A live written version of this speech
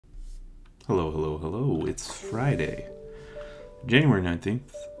Hello, hello, hello. It's Friday, January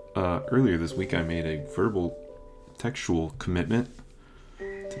 19th. Earlier this week I made a verbal textual commitment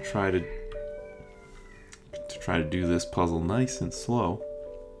to try to do this puzzle nice and slow.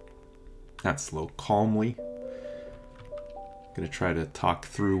 Not slow, calmly. Gonna try to talk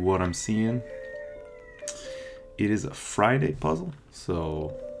through what I'm seeing. It is a Friday puzzle,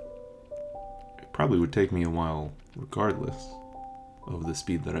 so it probably would take me a while regardless of the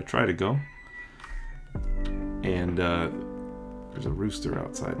speed that I try to go. And there's a rooster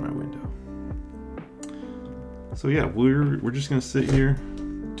outside my window. So yeah, we're just gonna sit here,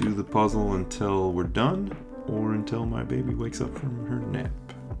 do the puzzle until we're done, or until my baby wakes up from her nap,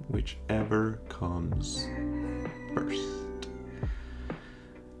 whichever comes first.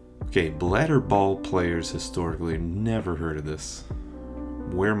 Okay, bladder ball players historically, never heard of this.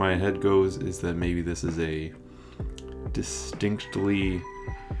 Where my head goes is that maybe this is a distinctly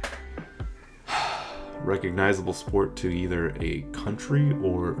recognizable sport to either a country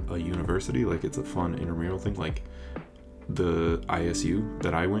or a university, like it's a fun intramural thing, like the ISU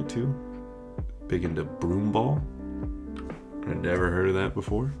that I went to, big into broomball. I'd never heard of that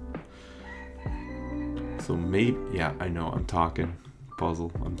before. So maybe, yeah, I know, I'm talking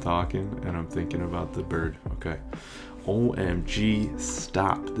puzzle, I'm talking, and I'm thinking about the bird. Okay. OMG,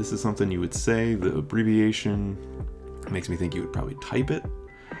 stop. This is something you would say. The abbreviation makes me think you would probably type it.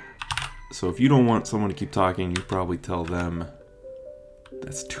 So if you don't want someone to keep talking, you probably tell them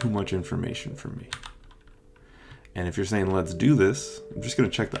that's too much information for me. And if you're saying let's do this, I'm just going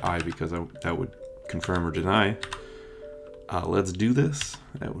to check the I because that would confirm or deny. Let's do this.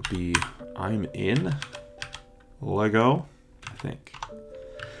 That would be I'm in. Lego, I think.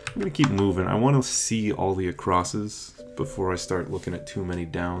 I'm going to keep moving. I want to see all the acrosses before I start looking at too many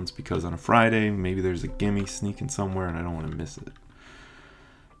downs, because on a Friday, maybe there's a gimme sneaking somewhere and I don't want to miss it.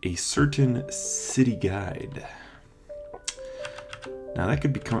 A certain city guide. Now that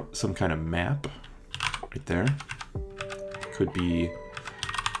could be some kind of map right there. Could be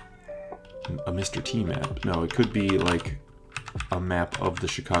a Mr. T map. No, it could be like a map of the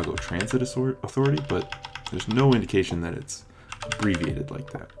Chicago Transit Authority, but there's no indication that it's abbreviated like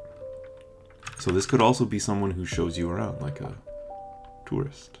that. So this could also be someone who shows you around, like a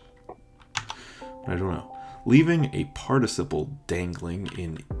tourist. I don't know. Leaving a participle dangling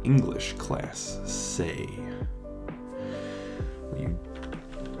in English class, say. You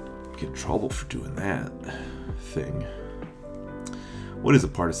get in trouble for doing that thing. What is a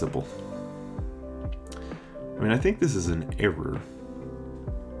participle? I mean, I think this is an error.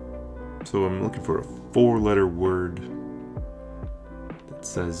 So I'm looking for a 4-letter word that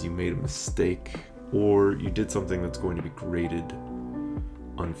says you made a mistake or you did something that's going to be graded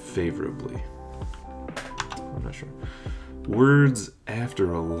unfavorably. I'm not sure. Words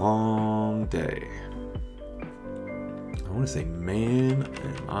after a long day. I want to say, man,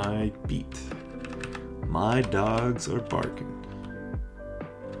 am I beat. My dogs are barking.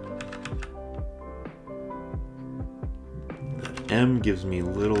 The M gives me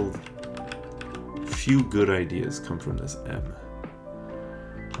few good ideas come from this M.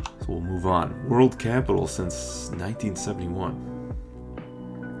 So we'll move on. World capital since 1971.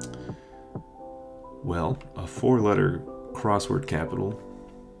 Well, a 4-letter crossword capital,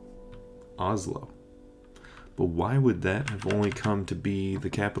 Oslo. But why would that have only come to be the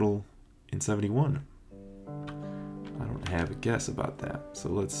capital in 71? I don't have a guess about that. So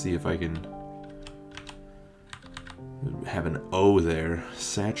let's see if I can have an O there.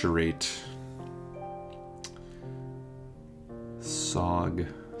 Saturate. Sog.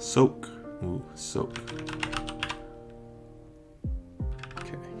 Soak. Ooh, soak.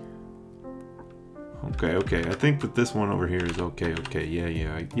 Okay, I think that this one over here is okay,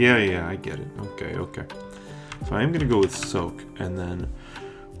 yeah, I get it. Okay. So I am gonna go with soak, and then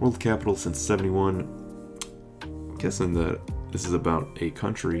world capital since 71. I'm guessing that this is about a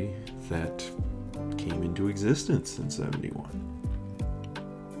country that came into existence in 71.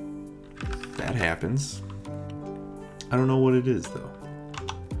 That happens. I don't know what it is though.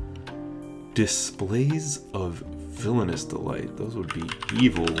 Displays of villainous delight. Those would be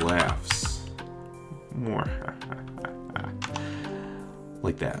evil laughs. More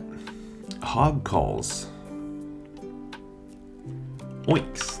like that. Hog calls.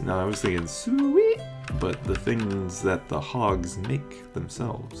 Oinks. Now I was thinking sweet, but the things that the hogs make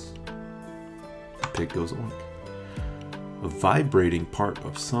themselves. The pig goes oink. A vibrating part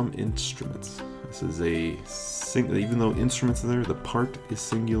of some instruments. This is a even though instruments are there, the part is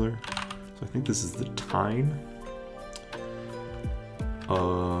singular. So I think this is the time.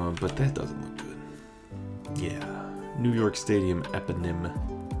 But that doesn't look good. Yeah, New York Stadium eponym.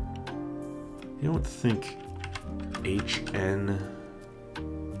 You don't think HN,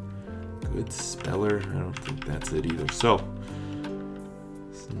 good speller? I don't think that's it either. So,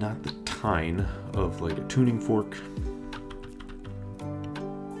 it's not the tine of like a tuning fork.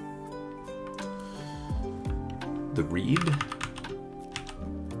 The reed?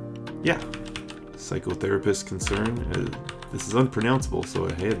 Yeah. Psychotherapist concern. This is unpronounceable, so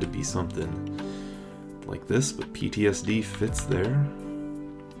it had to be something like this, but PTSD fits there.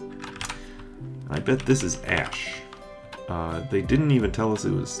 I bet this is Ash. They didn't even tell us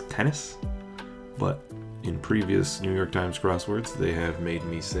it was tennis, but in previous New York Times crosswords, they have made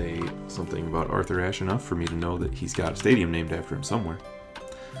me say something about Arthur Ashe enough for me to know that he's got a stadium named after him somewhere.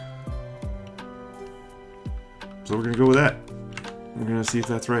 So we're going to go with that. We're going to see if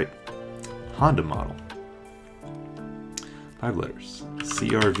that's right. Honda model. 5 letters.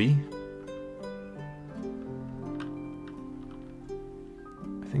 CRV.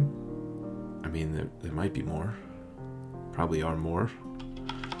 I mean, there might be more. Probably are more.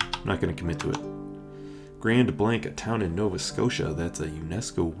 I'm not going to commit to it. Grand Blanc, a town in Nova Scotia. That's a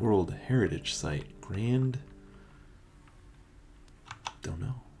UNESCO World Heritage Site. Grand... Don't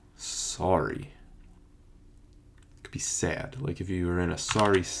know. Sorry. Could be sad. Like if you were in a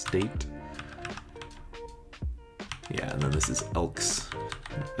sorry state. Yeah, and then this is Elks.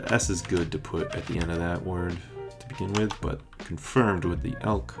 The S is good to put at the end of that word to begin with, but confirmed with the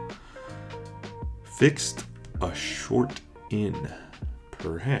elk. Fixed a short in,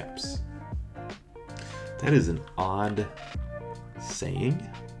 perhaps. That is an odd saying,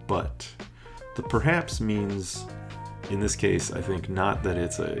 but the perhaps means, in this case, I think not that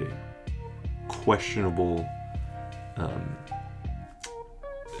it's a questionable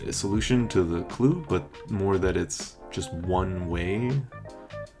solution to the clue, but more that it's just one way.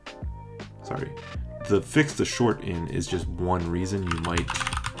 Sorry. The fix the short in is just one reason you might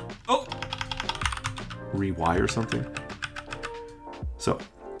rewire something. So,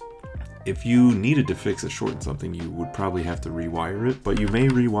 if you needed to fix a short in something, you would probably have to rewire it, but you may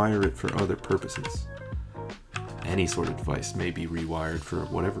rewire it for other purposes. Any sort of device may be rewired for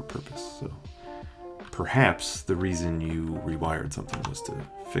whatever purpose, so perhaps the reason you rewired something was to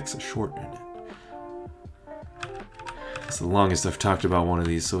fix a short in it. It's the longest I've talked about one of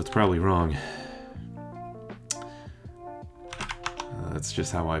these, so it's probably wrong. That's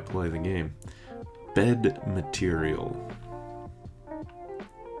just how I play the game. Bed material.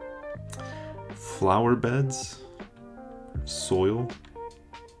 Flower beds. Soil.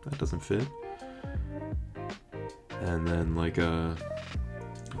 That doesn't fit. And then like a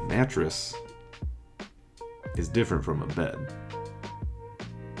mattress is different from a bed.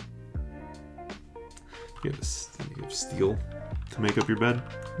 You have steel to make up your bed.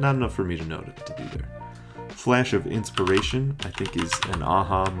 Not enough for me to know to do there. Flash of inspiration, I think, is an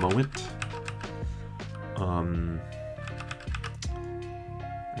aha moment.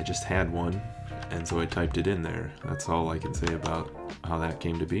 I just had one, and so I typed it in there. That's all I can say about how that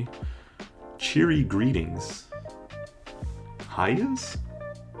came to be. Cheery greetings. Highs?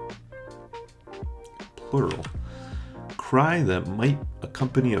 Plural. Cry that might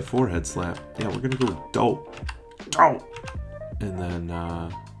accompany a forehead slap. Yeah, we're gonna go with dope. Dope! And then, I'm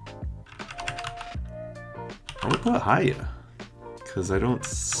gonna put Haya, because I don't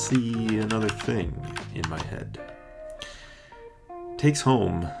see another thing in my head. Takes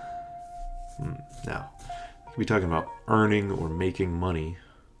home. Now, we could be talking about earning or making money,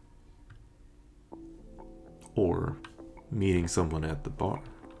 or meeting someone at the bar.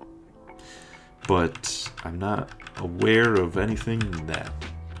 But I'm not aware of anything that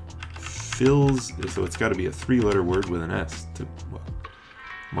fills, so it's got to be a 3-letter word with an S to, well,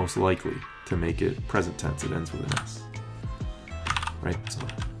 most likely to make it present tense. It ends with an S. Right? So,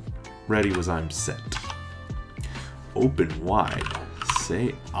 ready was I'm set. Open wide.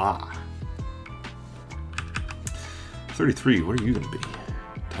 Say ah. 33, what are you going to be?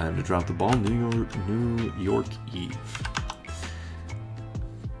 Time to drop the ball. New York Eve.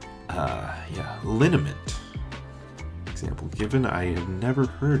 Yeah, liniment. Example given. I have never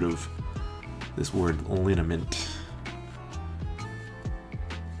heard of this word liniment.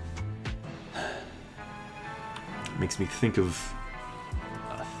 Makes me think of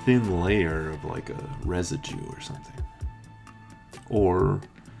a thin layer of like a residue or something. Or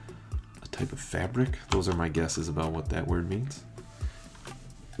a type of fabric. Those are my guesses about what that word means.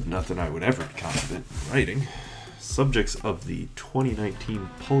 Nothing I would ever be confident in writing. Subjects of the 2019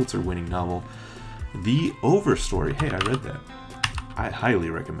 Pulitzer-winning novel, The Overstory. Hey, I read that. I highly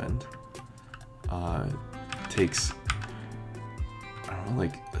recommend. Takes, I don't know,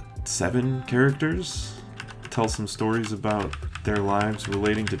 like 7 characters, tells some stories about their lives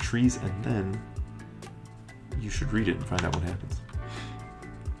relating to trees, and then you should read it and find out what happens.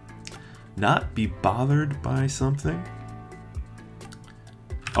 Not be bothered by something.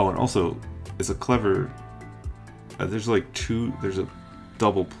 Oh, and also, it's a clever... there's like there's a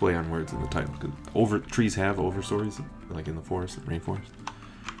double play on words in the title. Cause trees have overstories, like in the forest, rainforest.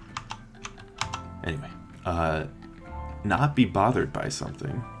 Anyway, not be bothered by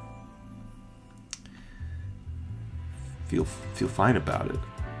something. Feel fine about it.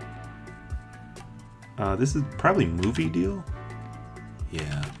 This is probably movie deal.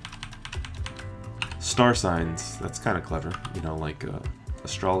 Yeah. Star signs, that's kind of clever, you know, like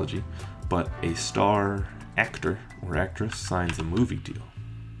astrology. But a star actor or actress signs a movie deal.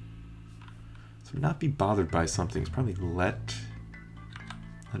 So not be bothered by something is probably let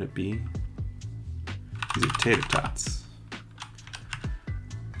it be. These are tater tots.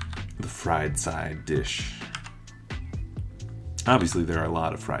 The fried side dish. Obviously there are a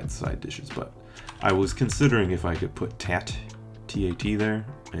lot of fried side dishes, but I was considering if I could put T-A-T there,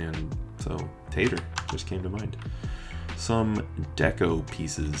 and so tater just came to mind. Some deco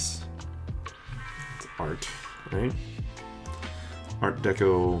pieces. It's art, right? Art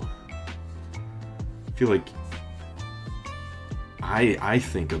deco. I feel like I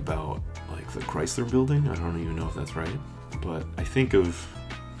think about like the Chrysler Building. I don't even know if that's right, but I think of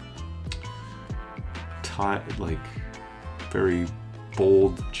like very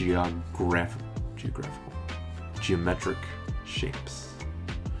bold geometric shapes.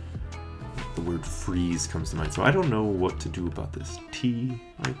 The word freeze comes to mind. So I don't know what to do about this T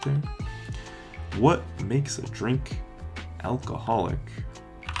right there. What makes a drink alcoholic?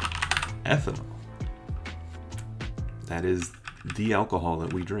 Ethanol. That is the alcohol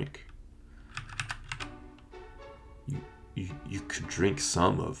that we drink. You could drink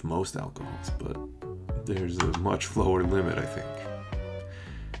some of most alcohols, but there's a much lower limit, I think.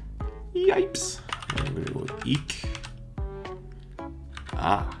 Yipes. I'm gonna go with eek.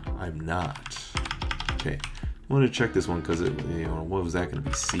 Ah, I'm not. Okay, I want to check this one because what was that going to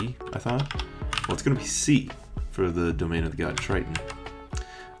be? C, I thought? Well, it's going to be C for the domain of the god Triton.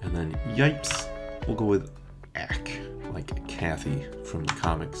 And then yipes, we'll go with ack, like Kathy from the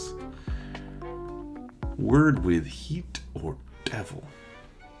comics. Word with heat or devil?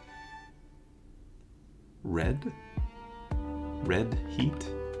 Red? Red heat?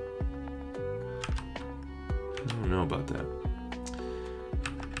 I don't know about that.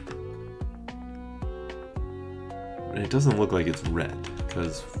 And it doesn't look like it's red,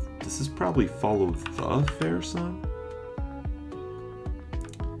 because this is probably follow the fair sun.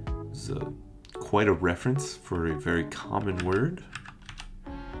 It's quite a reference for a very common word.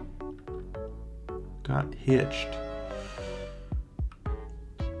 Got hitched.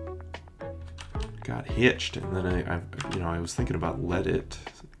 Got hitched, and then I was thinking about let it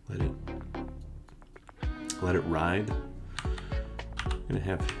ride. I'm gonna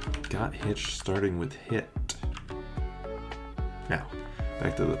have got hitched starting with hit. Now,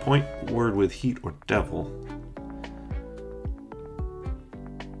 back to the point. Word with heat or devil.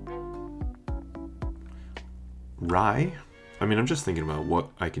 Rye. I mean, I'm just thinking about what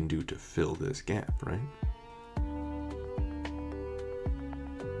I can do to fill this gap, right?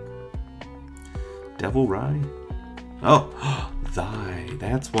 Devil rye? Oh, thy.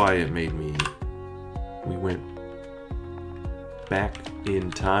 That's why it made me... We went back in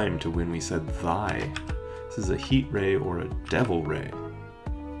time to when we said thy. This is a heat ray or a devil ray.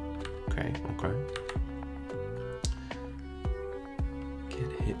 Okay.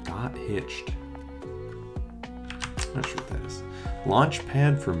 Got hitched. Not sure what that is.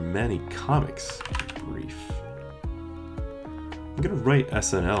 Launchpad for many comics. Brief. I'm gonna write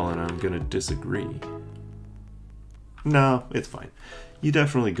SNL and I'm gonna disagree. No, it's fine. You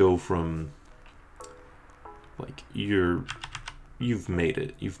definitely go from like you've made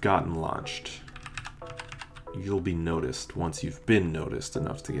it. You've gotten launched. You'll be noticed once you've been noticed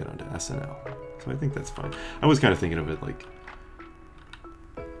enough to get onto SNL. So I think that's fine. I was kind of thinking of it like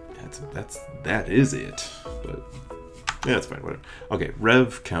that is it, but yeah, that's fine. Whatever. Okay,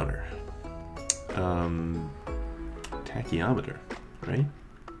 rev counter, tachyometer, right?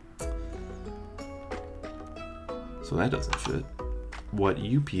 So that doesn't fit. What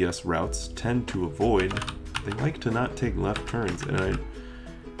UPS routes tend to avoid? They like to not take left turns, and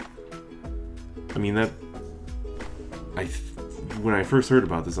I mean that. When I first heard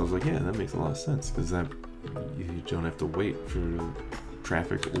about this, I was like, yeah, that makes a lot of sense, because that you don't have to wait for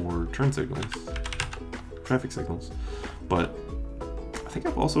traffic or turn signals, traffic signals. But I think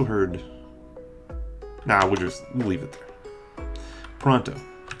I've also heard. Nah, we'll leave it there. Pronto.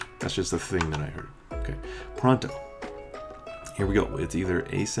 That's just a thing that I heard. Okay, pronto. Here we go. It's either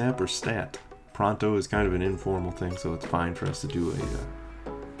ASAP or stat. pronto is kind of an informal thing, so it's fine for us to do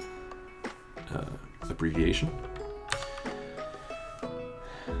a abbreviation.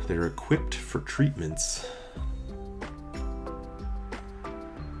 They're equipped for treatments.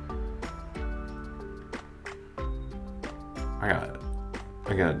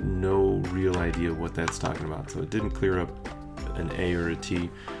 I got no real idea what that's talking about, so it didn't clear up an A or a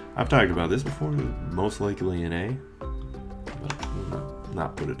T. I've talked about this before, most likely an A, but we'll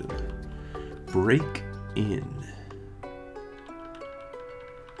not put it in there. Break in.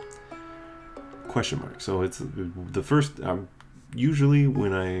 Question mark. So it's the first, usually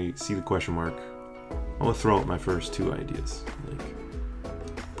when I see the question mark, I'm gonna throw out my first two ideas. Like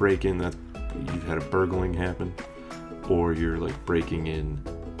break in, that you've had a burgling happen, or you're like breaking in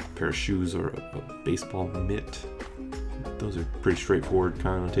a pair of shoes or a baseball mitt. Those are pretty straightforward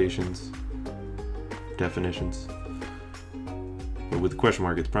connotations, definitions. But with the question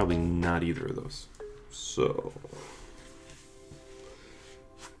mark, it's probably not either of those. So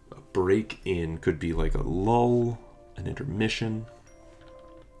a break in could be like a lull, an intermission.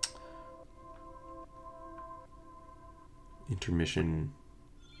 Intermission.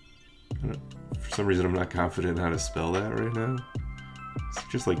 For some reason, I'm not confident how to spell that right now. It's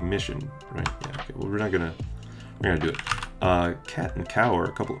just like mission, right? Yeah. Okay. Well, we're gonna do it. Cat and cow are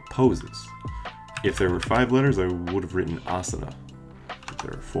a couple of poses. If there were 5 letters, I would have written asana. But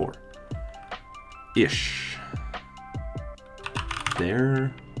there are 4. Ish.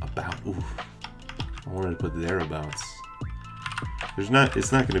 Thereabout. Ooh. I wanted to put thereabouts. It's not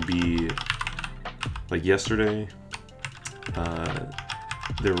going to be like yesterday.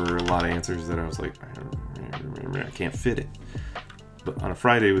 There were a lot of answers that I was like, I can't fit it. But on a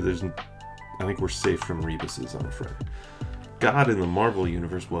Friday, I think we're safe from rebuses on a Friday. God in the Marvel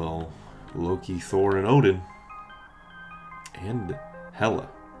universe, well, Loki, Thor, and Odin, and Hela.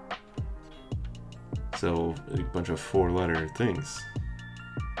 So a bunch of 4-letter things.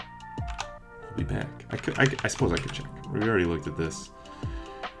 I'll be back. I suppose I could check. We already looked at this.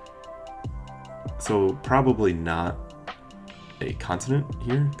 So probably not a consonant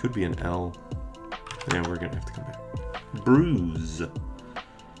here. Could be an L. Yeah, we're gonna have to come back. Bruise.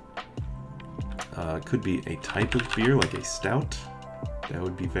 Could be a type of beer, like a stout. That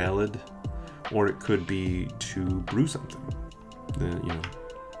would be valid. Or it could be to brew something.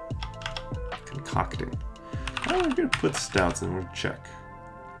 Concocting. Oh, we're gonna put stouts and we'll check.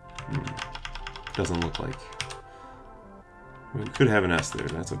 Doesn't look like. We could have an S there,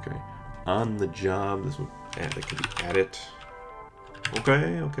 that's okay. On the job, this one, that could be at it.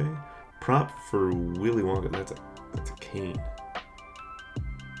 Okay. Prop for Willy Wonka, that's a cane.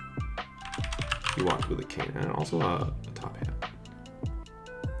 He walked with a cane, and also a top hat.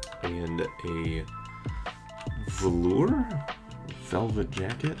 And a velvet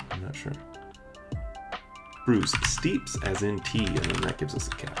jacket? I'm not sure. Bruce steeps as in tea, and then that gives us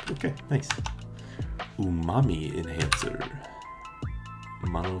a cap. Okay, nice. Umami enhancer.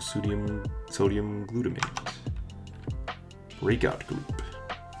 Monosodium glutamate. Breakout group.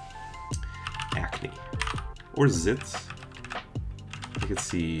 Acne. Or zits. I could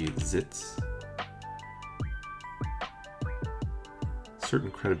see zits.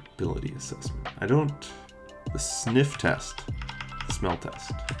 Certain credibility assessment. The sniff test. The smell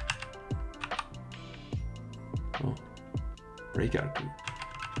test. Oh. Breakout group.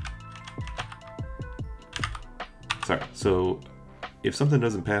 Sorry, so if something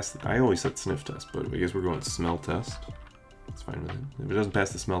doesn't pass, I always said sniff test, but I guess we're going smell test. That's fine with it. If it doesn't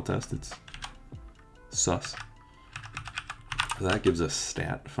pass the smell test, it's sus. So that gives us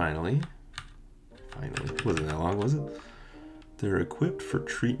stat, finally. It wasn't that long, was it? They're equipped for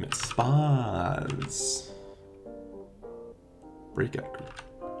treatment. Spas. Breakout group.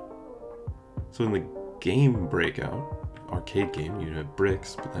 So in the game Breakout, arcade game, you have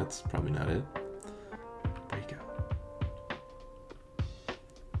bricks, but that's probably not it. Breakout.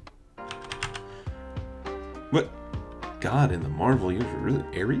 What? God in the Marvel universe, really?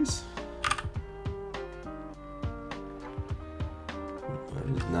 Ares? That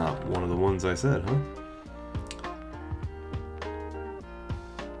is not one of the ones I said, huh?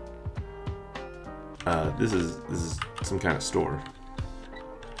 This is some kind of store.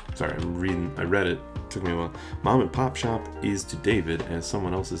 Sorry, I read it. Took me a while. Mom and Pop Shop is to David as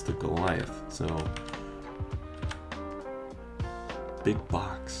someone else is to Goliath. So, big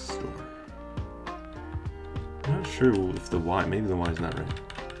box store. I'm not sure if the Y, maybe the Y is not right.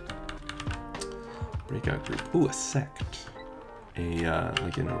 Breakout group. Ooh, a sect.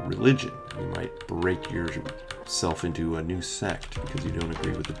 Like in a religion, you might break yourself into a new sect because you don't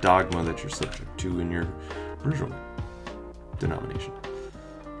agree with the dogma that you're subject to in your original denomination.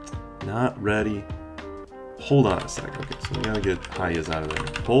 Not ready. Hold on a sec. Okay, so we gotta get hi-yas out of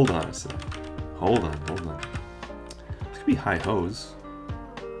there. Hold on a sec. Hold on, hold on. This could be hi-hos.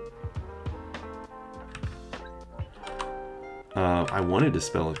 I wanted to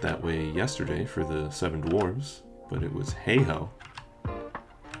spell it that way yesterday for the 7 dwarves, but it was hey-ho.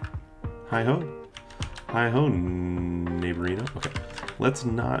 Hi-ho? Hi-ho, neighborino. Okay, let's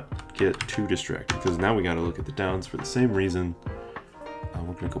not get too distracted, because now we gotta look at the downs for the same reason.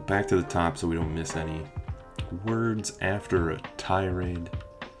 We're gonna go back to the top so we don't miss any words after a tirade.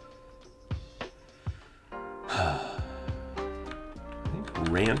 I think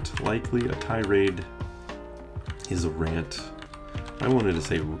rant, likely. A tirade is a rant. I wanted to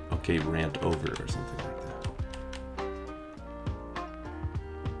say, okay, rant over or something like that.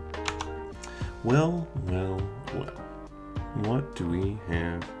 Well, well, well. What do we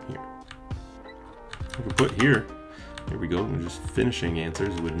have here? I can put here. Here we go. We're just finishing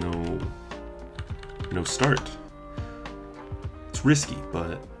answers with no start. It's risky,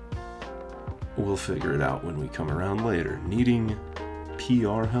 but we'll figure it out when we come around later. Needing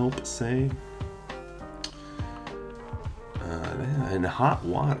PR help, say. And hot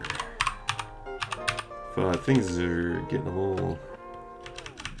water. If things are getting a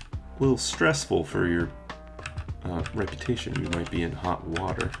little stressful for your reputation, you might be in hot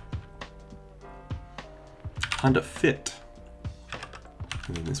water. Honda Fit.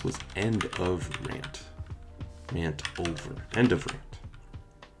 And then this was end of rant. Rant over. End of rant.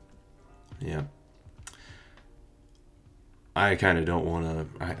 Yeah. I kind of don't want to.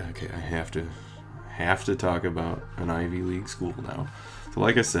 Okay, I have to talk about an Ivy League school now. So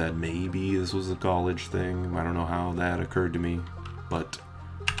like I said, maybe this was a college thing. I don't know how that occurred to me, but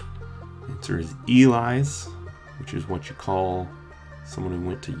the answer is Eli's, which is what you call someone who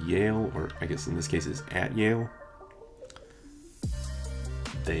went to Yale, or I guess in this case is at Yale.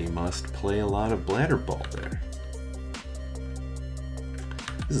 They must play a lot of bladder ball there.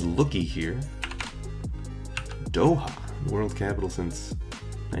 This is looky here. Doha, the world capital since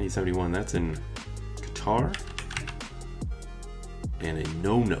 1971. That's in Qatar. And a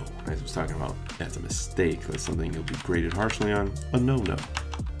no-no. As I was talking about, that's a mistake. That's something you'll be graded harshly on. A no-no.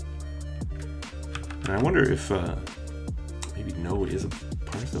 And I wonder if maybe no is a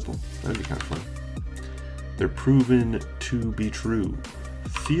participle. That'd be kind of fun. They're proven to be true.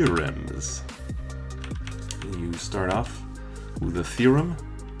 Theorems. You start off with a theorem,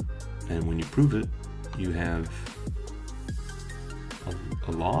 and when you prove it, you have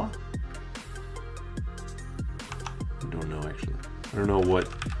a law? I don't know, actually. I don't know what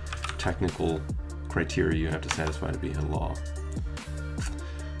technical criteria you have to satisfy to be a law.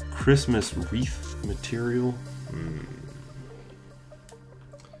 Christmas wreath material?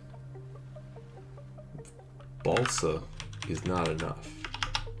 Balsa is not enough.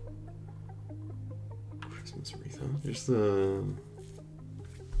 Christmas wreath, huh? Just the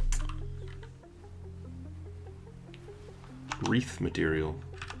wreath material.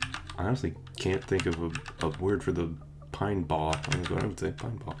 I honestly can't think of a word for the pine ball. I would say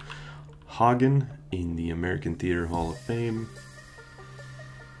pine ball. Hagen in the American Theater Hall of Fame.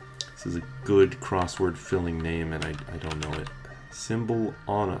 This is a good crossword filling name, and I don't know it. Symbol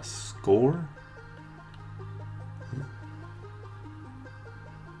on a score?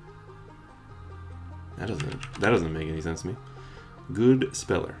 That doesn't make any sense to me. Good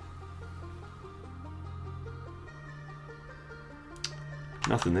speller.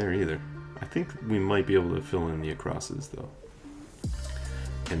 Nothing there either. I think we might be able to fill in the acrosses though.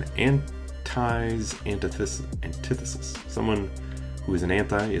 An antithesis. Someone who is an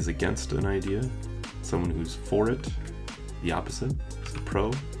anti is against an idea. Someone who's for it, the opposite, is the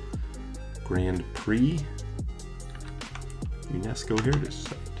pro. Grand Prix. UNESCO Heritage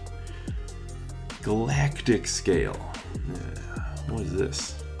Site. Galactic scale. What is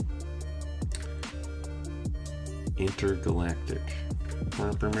this? Intergalactic.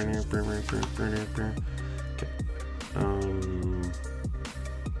 Okay.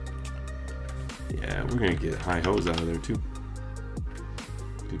 Yeah, we're gonna get hi-hos out of there too.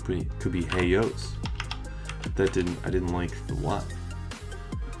 Could be hey-yos. But I didn't like the what.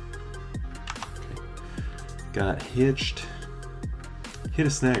 Okay. Got hitched. Hit a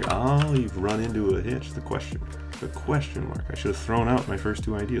snag. Oh, you've run into a hitch. The question mark. I should have thrown out my first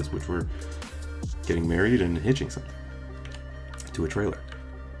 2 ideas, which were getting married and hitching something to a trailer.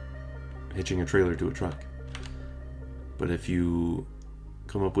 Hitching a trailer to a truck. But if you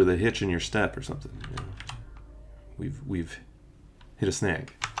come up with a hitch in your step or something, you know, we've hit a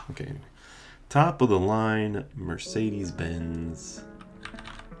snag. Okay, anyway. Top of the line, Mercedes-Benz.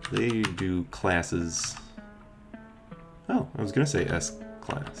 They do classes. Oh, I was gonna say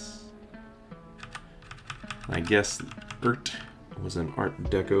S-Class. I guess Ert was an Art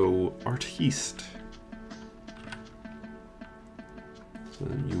Deco artiste. So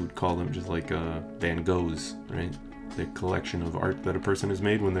then you would call them just like Van Goghs, right? The collection of art that a person has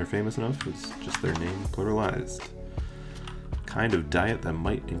made when they're famous enough is just their name pluralized. Kind of diet that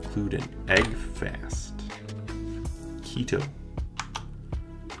might include an egg fast. Keto.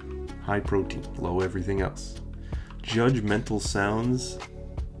 High protein, low everything else. Judgmental sounds.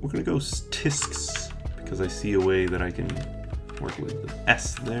 We're gonna go tisks because I see a way that I can work with the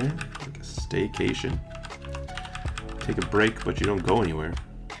S there, like a staycation. Take a break, but you don't go anywhere.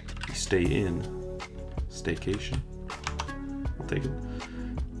 You stay in. Staycation. I'll take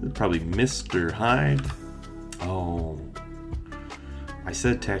it. Probably Mr. Hyde. Oh. I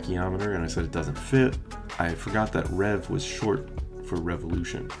said tachyometer and I said it doesn't fit. I forgot that rev was short for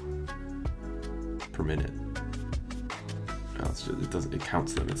revolution per minute. No, it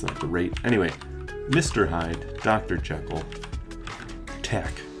counts them, it's not the rate. Anyway, Mr. Hyde, Dr. Jekyll,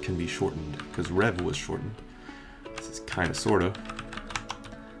 tach can be shortened because rev was shortened. This is kind of, sort of.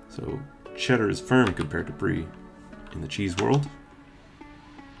 So cheddar is firm compared to brie in the cheese world.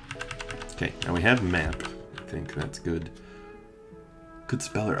 Okay, now we have map. I think that's good. Good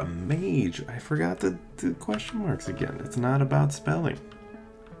speller, a mage. I forgot the question marks again. It's not about spelling.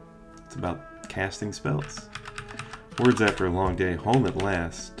 It's about casting spells. Words after a long day, home at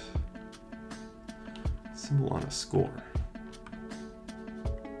last. Symbol on a score.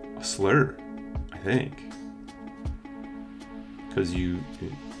 A slur, I think. Because is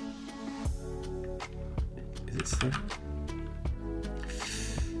it slur?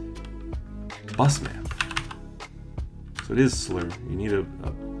 Bus map. So it is slur. You need a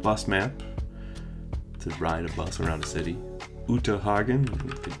bus map to ride a bus around a city. Hagen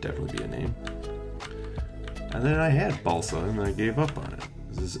could definitely be a name. And then I had balsa and I gave up on it.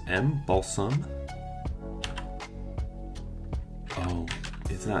 Is this M? Balsam? Oh,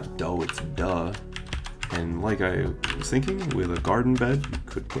 it's not dough, it's duh. And like I was thinking, with a garden bed, you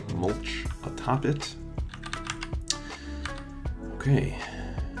could put mulch atop it. Okay.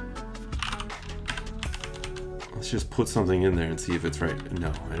 Let's just put something in there and see if it's right.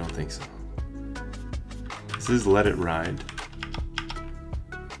 No, I don't think so. This is Let It Ride.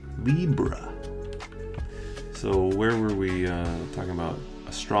 Libra. So where were we talking about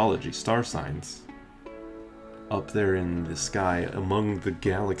astrology, star signs? Up there in the sky, among the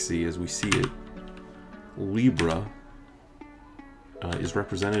galaxy as we see it, Libra is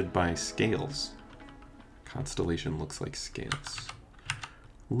represented by scales. Constellation looks like scales.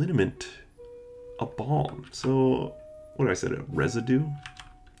 Liniment, a balm. So, what did I say? A residue?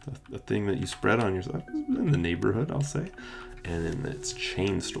 A thing that you spread on yourself. In the neighborhood, I'll say. And then it's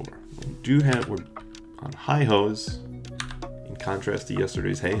chain store. We're on hi-hos, in contrast to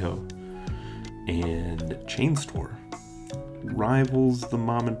yesterday's hey-ho. And chain store rivals the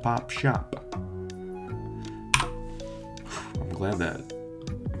mom and pop shop. I'm glad that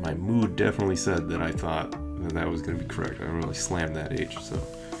my mood definitely said that I thought that was going to be correct. I really slammed that H, so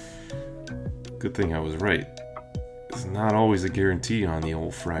good thing I was right. It's not always a guarantee on the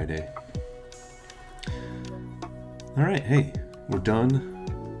old Friday. Alright, hey, we're done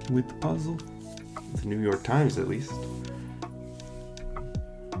with the puzzle. The New York Times, at least.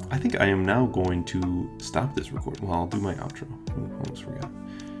 I think I am now going to stop this recording. Well, I'll do my outro. I almost forgot.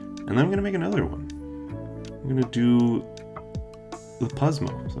 And then I'm going to make another one. I'm going to do the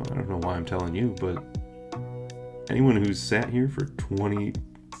Puzzmo. So I don't know why I'm telling you, but anyone who's sat here for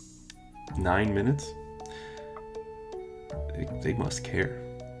 29 minutes, they must care,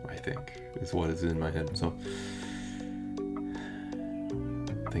 I think, is what is in my head. So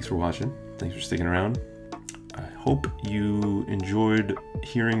thanks for watching. Thanks for sticking around. I hope you enjoyed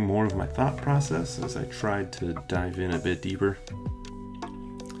hearing more of my thought process as I tried to dive in a bit deeper.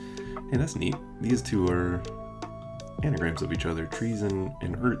 Hey, that's neat. These two are anagrams of each other, trees and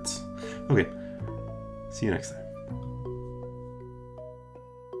Erts. Okay, see you next time.